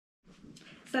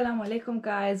Assalamu alaikum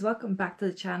guys, welcome back to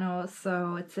the channel.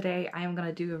 So today I am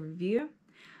gonna do a review.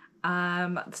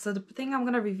 So the thing I'm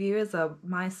gonna review is a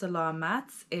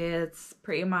MySalahMat. It's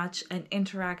pretty much an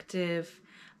interactive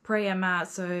prayer mat.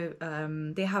 So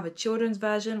they have a children's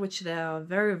version which they are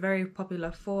very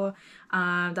popular for.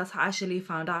 That's how I actually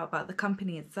found out about the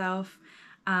company itself.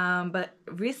 But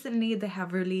recently they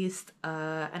have released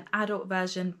an adult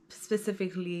version,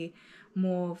 specifically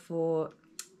more for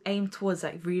aimed towards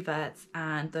like reverts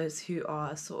and those who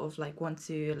are sort of like want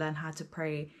to learn how to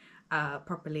pray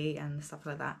properly and stuff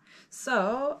like that.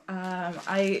 So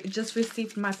I just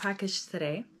received my package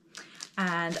today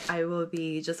and I will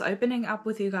be just opening up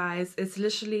with you guys. It's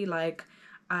literally like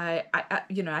I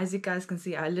you know, as you guys can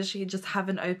see, I literally just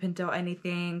haven't opened or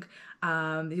anything.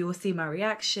 You will see my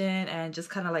reaction and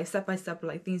just kind of like step by step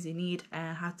like things you need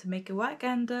and how to make it work.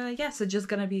 And yeah, so just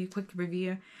gonna be a quick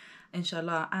review,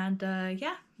 inshallah. And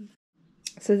yeah,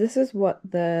 so this is what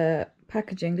the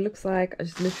packaging looks like. I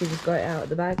just literally just got it out of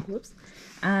the bag, whoops.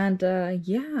 And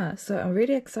yeah, so I'm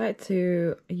really excited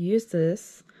to use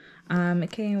this.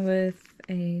 It came with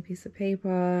a piece of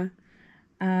paper.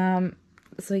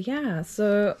 So yeah,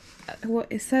 so what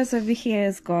it says over here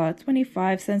is got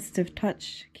 25 sensitive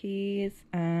touch keys,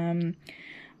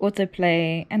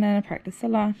 autoplay, and then a practice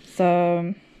salah.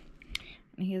 So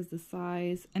here's the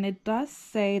size, and it does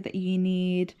say that you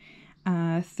need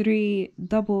 3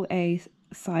 AA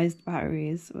sized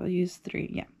batteries. We'll use 3,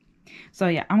 yeah. So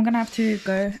yeah, I'm gonna have to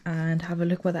go and have a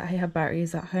look whether I have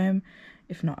batteries at home.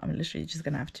 If not, I'm literally just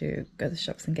gonna have to go to the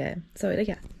shops and get it.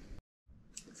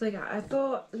 So yeah, I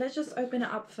thought let's just open it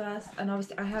up first. And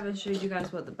obviously I haven't showed you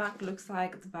guys what the back looks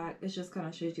like. The back is just kind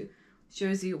of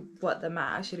shows you what the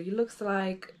mat actually looks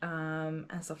like, and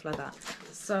stuff like that.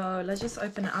 So let's just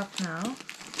open it up now.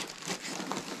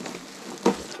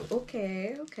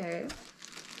 Okay.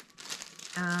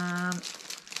 I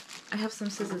have some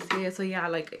scissors here. So yeah,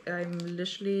 like I'm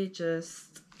literally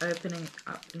just opening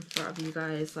up in front of you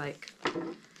guys, like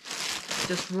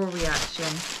just raw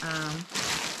reaction.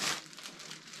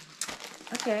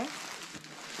 Okay,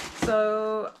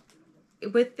 so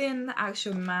within the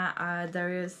actual mat there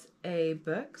is a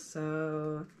book.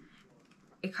 So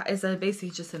it's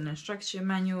basically just an instruction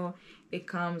manual. It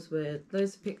comes with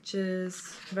loads of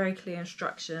pictures, very clear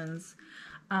instructions.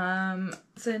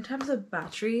 So in terms of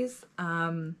batteries,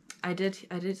 I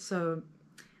did so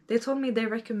they told me they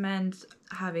recommend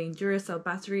having Duracell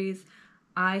batteries.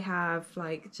 I have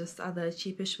like just other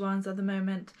cheapish ones at the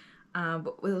moment,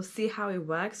 but we'll see how it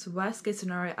works. Worst case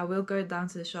scenario, I will go down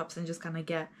to the shops and just kind of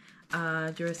get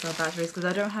Duracell batteries because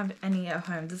I don't have any at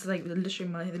home. This is like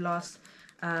literally my last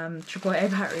AAA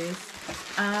batteries.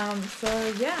 So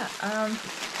yeah,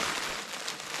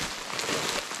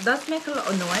 it does make a lot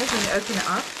of noise when you open it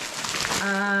up.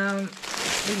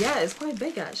 But yeah, it's quite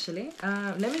big actually.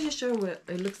 Let me just show what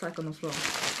it looks like on the floor.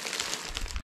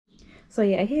 So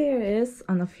yeah, here it is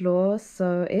on the floor.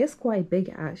 So it is quite big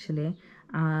actually,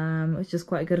 which is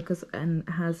quite good because it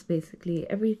has basically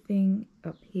everything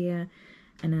up here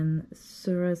and then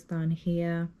surahs down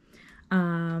here.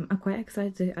 I'm quite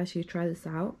excited to actually try this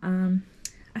out.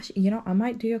 Actually, you know, I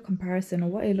might do a comparison of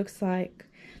what it looks like,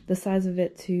 the size of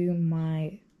it, to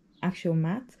my actual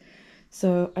mat.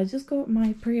 So I just got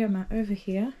my prayer mat over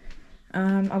here.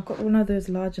 I've got one of those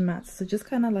larger mats, so just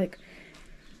kind of like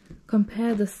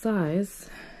compare the size.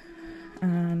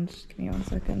 And give me 1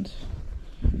 second.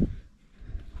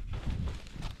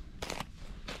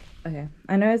 Okay,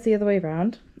 I know it's the other way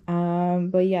around.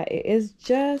 But yeah, it is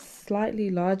just slightly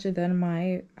larger than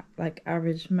my like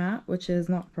average mat, which is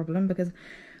not a problem because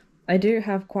I do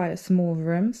have quite a small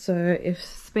room. So if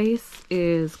space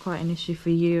is quite an issue for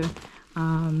you,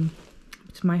 you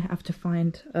might have to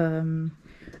find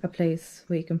a place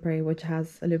where you can pray which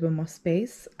has a little bit more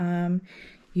space.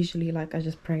 Usually like I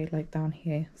just pray like down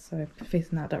here, so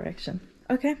facing that direction.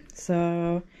 Okay,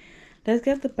 so let's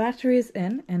get the batteries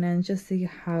in and then just see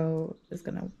how it's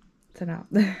gonna turn out.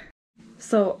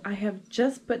 So I have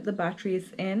just put the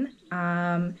batteries in.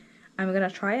 I'm gonna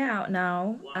try it out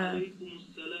now.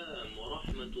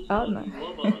 Oh no.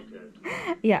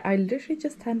 Yeah, I literally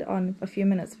just turned it on a few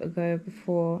minutes ago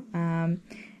before.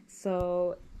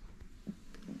 So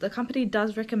the company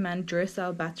does recommend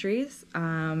Duracell batteries,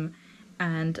 and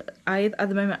at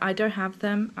the moment I don't have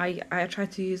them. I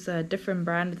tried to use a different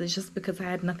brand. It's just because I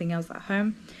had nothing else at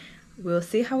home. We'll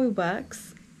see how it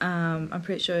works. I'm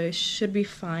pretty sure it should be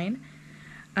fine.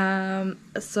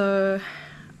 So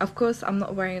of course I'm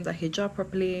not wearing the hijab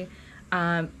properly,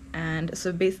 and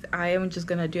so basically I am just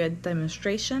gonna do a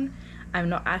demonstration. I'm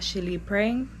not actually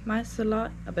praying my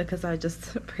salah because I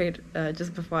just prayed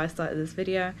just before I started this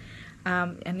video.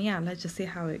 And yeah, let's just see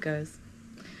how it goes.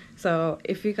 So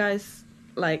if you guys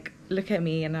like look at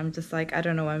me and I'm just like, I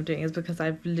don't know what I'm doing, it's because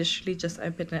I've literally just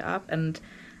opened it up, and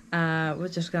we're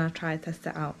just gonna try to test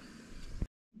it out.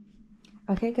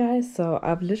 Okay guys, so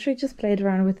I've literally just played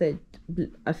around with it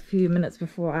a few minutes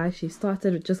before I actually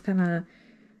started, just kind of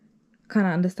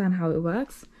understand how it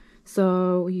works.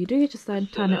 So what you do, you just turn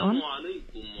it on.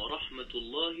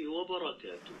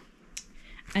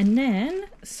 And then,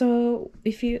 so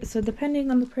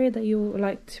depending on the prayer that you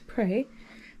like to pray,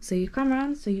 so you come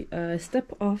around, so you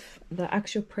step off the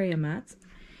actual prayer mat,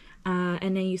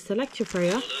 and then you select your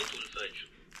prayer,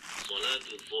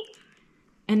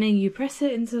 and then you press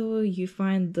it until you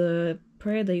find the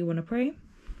prayer that you want to pray.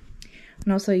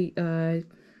 And also,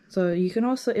 so you can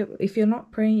also, if you're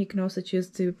not praying, you can also choose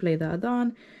to play the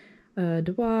adhan,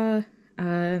 dua,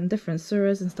 different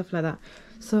surahs and stuff like that.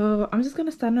 So I'm just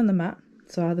gonna stand on the mat.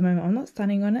 So at the moment I'm not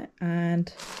standing on it,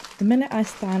 and the minute I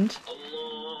stand,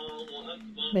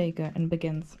 there you go, and it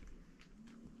begins.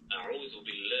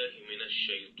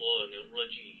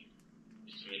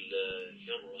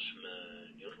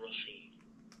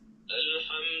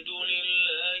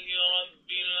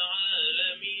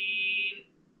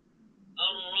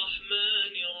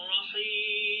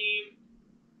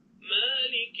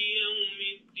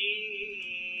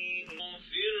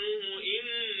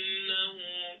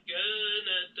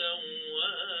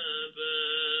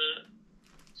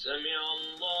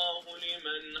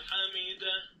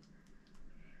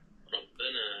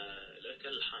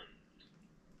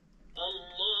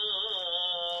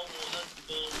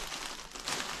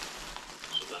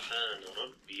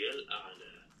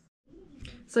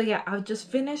 So yeah, I've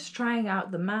just finished trying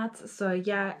out the mat. So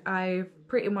yeah, I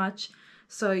pretty much,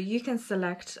 so you can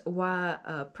select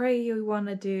what prayer you want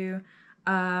to do.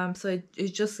 So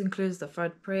it just includes the 3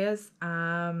 prayers.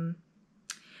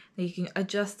 You can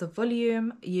adjust the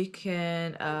volume. You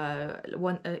can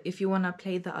if you want to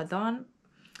play the adhan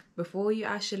before you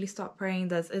actually start praying,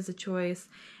 that is a choice.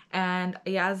 And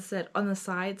yeah, as I said, on the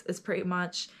sides it's pretty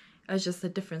much just the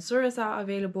different surahs that are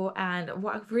available. And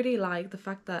what I really like, the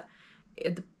fact that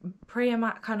the prayer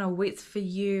mat kind of waits for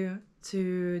you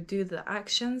to do the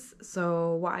actions.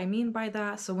 So what I mean by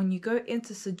that, so when you go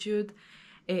into sujood,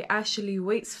 it actually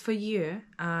waits for you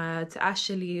to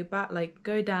actually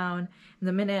go down. In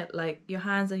the minute like your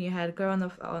hands on your head go on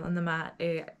the mat,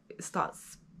 it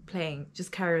starts playing,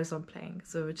 just carries on playing.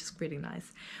 So it's just really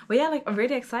nice. But yeah, like I'm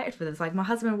really excited for this. Like my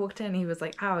husband walked in and he was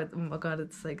like, oh my god,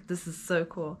 it's like, this is so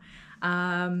cool.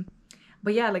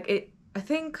 But yeah, like I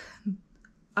think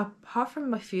apart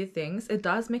from a few things, it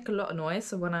does make a lot of noise.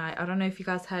 So when I don't know if you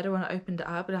guys heard it when I opened it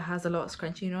up, it has a lot of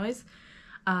scrunchy noise.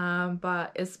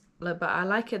 But I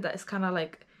like it that it's kind of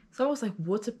like, it's almost like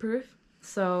waterproof.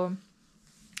 So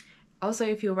also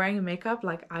if you're wearing makeup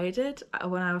like I did,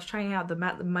 when I was trying out the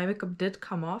mat, my makeup did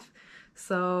come off.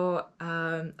 So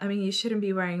I mean, you shouldn't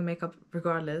be wearing makeup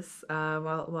regardless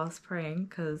whilst praying,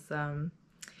 because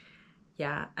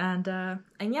yeah, and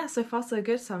yeah, so far so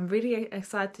good. So I'm really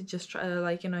excited to just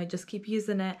try, just keep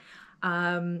using it.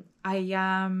 I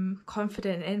am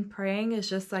confident in praying. It's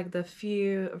just like the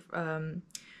few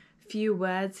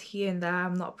words here and there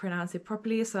I'm not pronouncing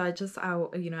properly. So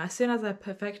as soon as I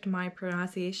perfect my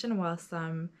pronunciation whilst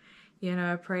I'm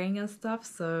praying and stuff,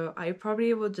 so I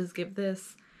probably will just give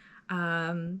this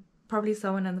probably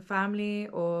someone in the family,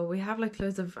 or we have like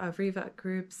loads of Revert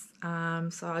groups,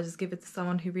 so I'll just give it to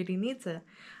someone who really needs it.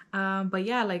 But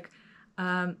yeah,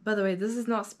 by the way, this is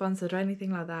not sponsored or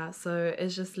anything like that, so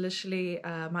it's just literally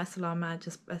MySalahMat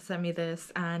just sent me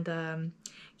this, and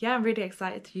yeah, I'm really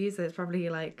excited to use it. It's probably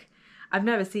like, I've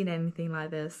never seen anything like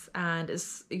this, and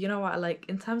it's, you know what, like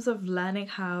in terms of learning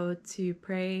how to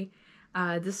pray,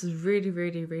 this is really,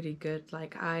 really, really good.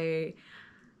 I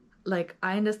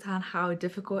understand how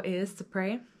difficult it is to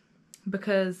pray,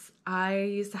 because I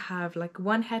used to have like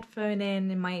one headphone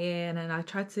in my ear, and then I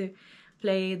tried to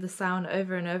play the sound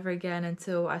over and over again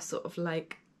until I sort of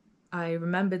I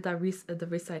remembered the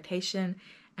recitation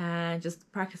and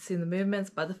just practicing the movements.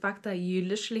 But the fact that you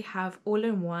literally have all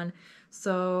in one,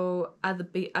 so at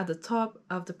the top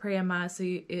of the prayer mat, so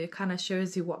it kind of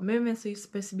shows you what movements you're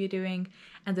supposed to be doing,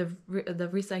 and the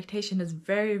recitation is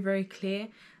very, very clear,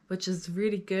 which is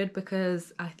really good,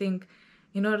 because I think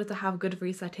in order to have good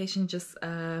recitation just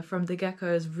from the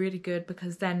get-go is really good,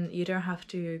 because then you don't have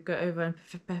to go over and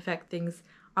perfect things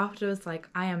afterwards like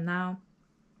I am now.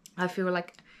 I feel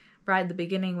like right at the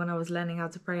beginning when I was learning how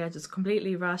to pray, I just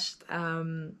completely rushed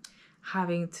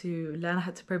having to learn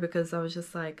how to pray, because I was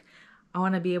just like, I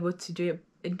want to be able to do it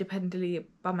independently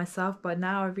by myself. But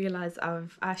now I realize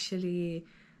I've actually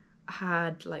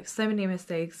had like so many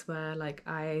mistakes where like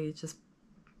I just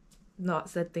not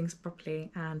said things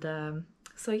properly, and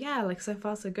so yeah, like so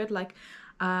far so good. Like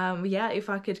yeah, if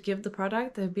I could give the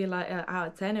product, it'd be like out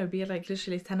of 10. It would be like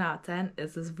literally 10 out of 10.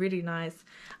 It's just really nice.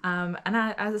 And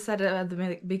as I said at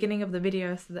the beginning of the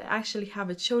video, so they actually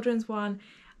have a children's one.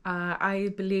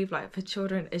 I believe like for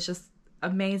children it's just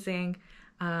amazing,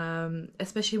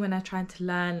 especially when they're trying to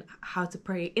learn how to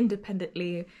pray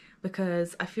independently,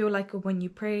 because I feel like when you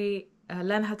pray,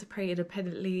 learn how to pray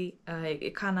independently,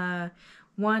 it kind of,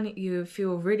 one, you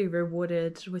feel really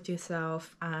rewarded with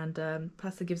yourself, and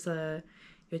plus it gives your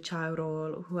child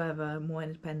or whoever more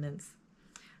independence.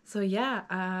 So yeah,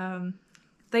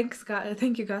 thanks guys,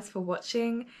 thank you guys for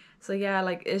watching. So yeah,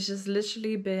 like it's just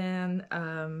literally been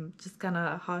just kind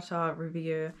of heart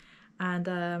review,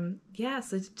 and yeah,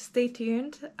 so just stay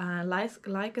tuned,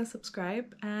 like and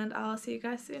subscribe, and I'll see you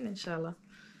guys soon, inshallah.